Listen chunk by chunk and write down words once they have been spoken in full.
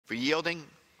for yielding.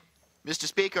 Mr.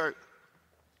 Speaker,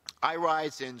 I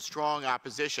rise in strong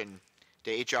opposition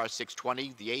to H.R.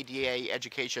 620, the ADA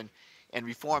Education and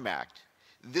Reform Act.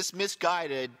 This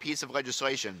misguided piece of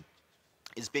legislation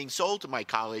is being sold to my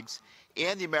colleagues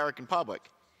and the American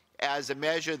public as a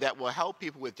measure that will help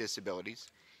people with disabilities,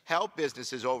 help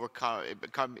businesses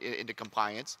come into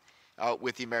compliance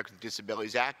with the Americans with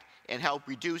Disabilities Act, and help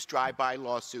reduce drive-by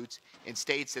lawsuits in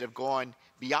states that have gone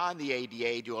beyond the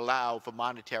ADA to allow for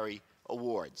monetary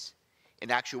awards.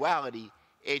 In actuality,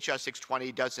 H.R.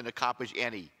 620 doesn't accomplish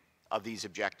any of these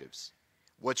objectives.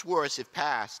 What's worse, if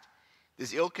passed,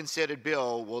 this ill-considered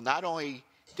bill will not only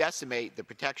decimate the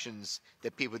protections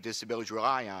that people with disabilities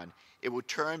rely on, it will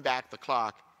turn back the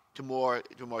clock to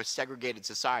a more segregated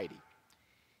society.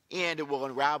 And it will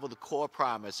unravel the core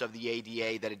promise of the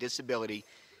ADA that a disability,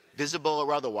 visible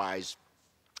or otherwise,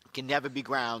 can never be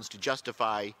grounds to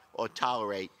justify or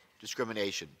tolerate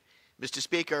discrimination. Mr.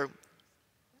 Speaker,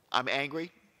 I'm angry,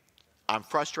 I'm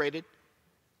frustrated,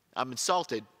 I'm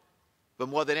insulted, but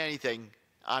more than anything,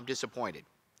 I'm disappointed.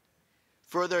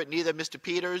 Further, neither Mr.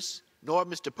 Peters nor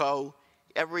Mr. Poe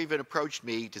ever even approached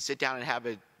me to sit down and have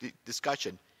a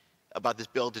discussion about this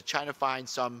bill to try to find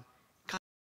some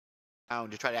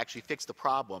to try to actually fix the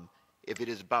problem if it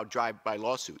is about drive-by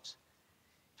lawsuits.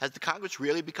 Has the Congress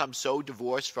really become so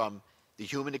divorced from the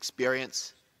human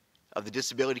experience of the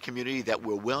disability community that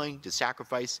we're willing to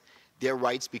sacrifice their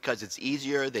rights because it's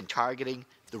easier than targeting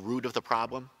the root of the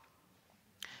problem?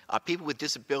 Are people with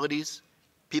disabilities,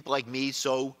 people like me,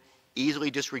 so easily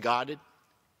disregarded?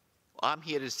 Well, I'm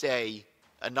here to say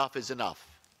enough is enough.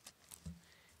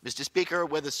 Mr. Speaker,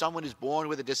 whether someone is born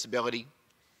with a disability,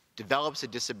 develops a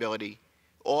disability,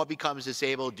 or becomes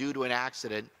disabled due to an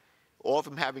accident, or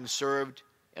from having served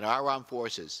in our armed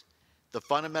forces, the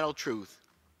fundamental truth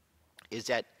is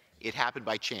that it happened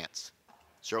by chance,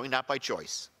 certainly not by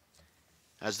choice.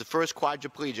 As the first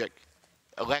quadriplegic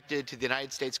elected to the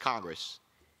United States Congress,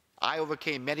 I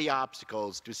overcame many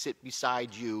obstacles to sit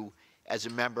beside you as a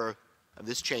member of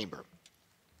this chamber.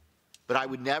 But I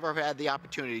would never have had the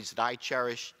opportunities that I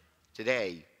cherish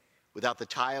today without the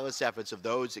tireless efforts of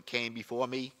those that came before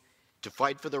me to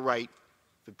fight for the right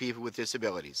for people with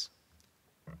disabilities.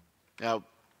 Now,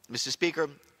 Mr. Speaker,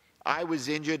 I was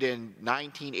injured in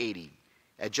 1980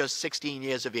 at just 16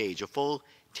 years of age, a full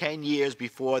 10 years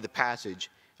before the passage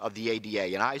of the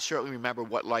ADA, and I certainly remember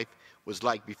what life was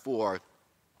like before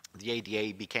the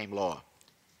ADA became law.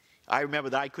 I remember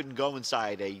that I couldn't go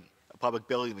inside a public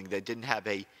building that didn't have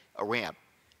a ramp,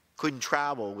 couldn't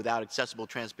travel without accessible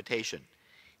transportation,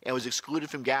 and was excluded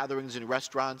from gatherings in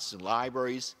restaurants and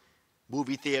libraries,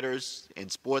 movie theaters,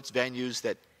 and sports venues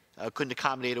that couldn't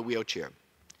accommodate a wheelchair.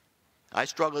 I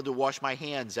struggled to wash my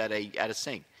hands at a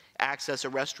sink, access a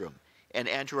restroom, and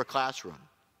enter a classroom.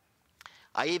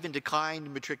 I even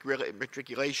declined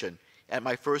matriculation at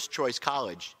my first choice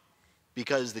college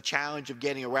because the challenge of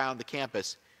getting around the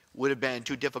campus would have been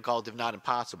too difficult, if not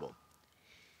impossible.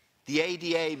 The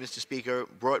ADA, Mr. Speaker,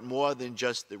 brought more than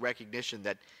just the recognition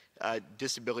that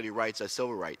disability rights are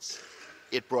civil rights.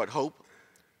 It brought hope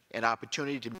and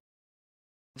opportunity to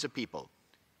millions of people,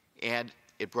 and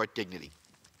it brought dignity.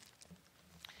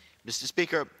 Mr.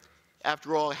 Speaker,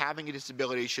 after all, having a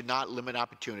disability should not limit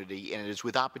opportunity, and it is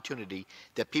with opportunity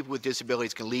that people with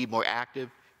disabilities can lead more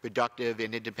active, productive,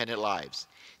 and independent lives.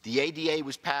 The ADA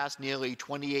was passed nearly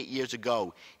 28 years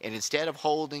ago, and instead of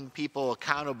holding people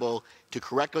accountable to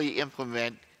correctly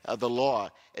implement the law,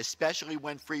 especially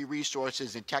when free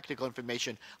resources and technical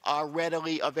information are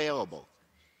readily available,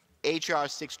 H.R.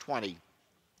 620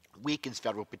 weakens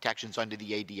federal protections under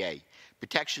the ADA,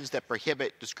 protections that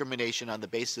prohibit discrimination on the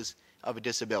basis of a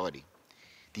disability.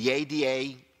 The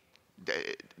ADA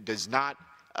does not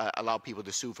allow people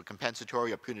to sue for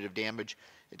compensatory or punitive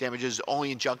damages,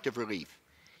 only injunctive relief.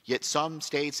 Yet some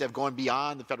states have gone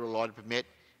beyond the federal law to permit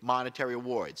monetary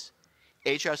awards.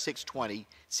 H.R. 620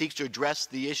 seeks to address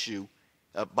the issue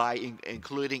by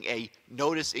including a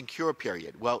notice and cure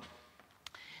period. Well,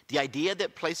 the idea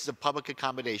that places of public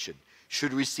accommodation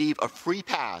should receive a free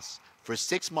pass for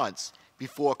 6 months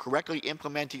before correctly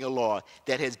implementing a law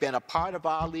that has been a part of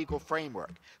our legal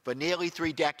framework for nearly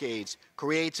 3 decades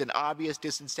creates an obvious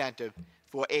disincentive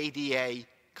for ADA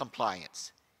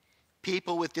compliance.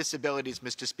 People with disabilities,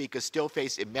 Mr. Speaker, still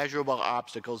face immeasurable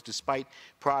obstacles despite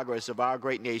progress of our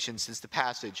great nation since the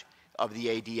passage of the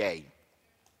ADA.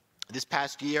 This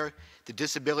past year, the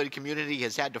disability community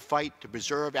has had to fight to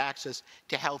preserve access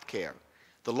to health care,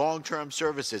 the long-term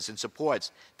services and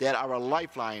supports that are a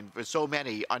lifeline for so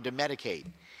many under Medicaid,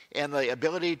 and the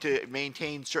ability to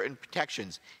maintain certain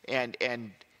protections and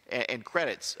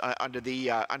credits under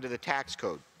the tax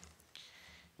code.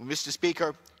 Well, Mr.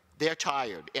 Speaker, they're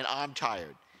tired, and I'm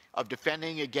tired, of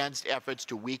defending against efforts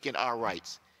to weaken our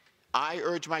rights. I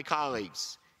urge my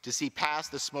colleagues to see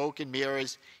past the smoke and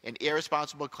mirrors and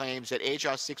irresponsible claims that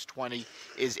H.R. 620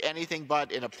 is anything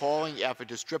but an appalling effort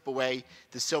to strip away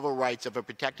the civil rights of a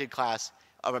protected class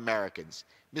of Americans.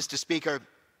 Mr. Speaker,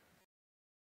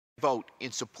 vote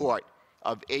in support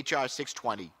of H.R.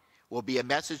 620 will be a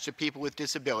message to people with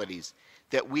disabilities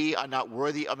that we are not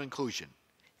worthy of inclusion,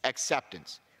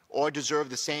 acceptance, or deserve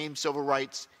the same civil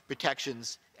rights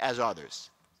protections as others.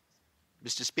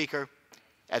 Mr. Speaker,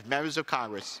 as members of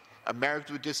Congress,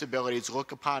 Americans with disabilities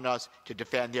look upon us to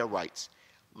defend their rights.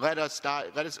 Let us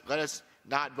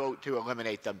not vote to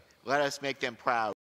eliminate them. Let us make them proud.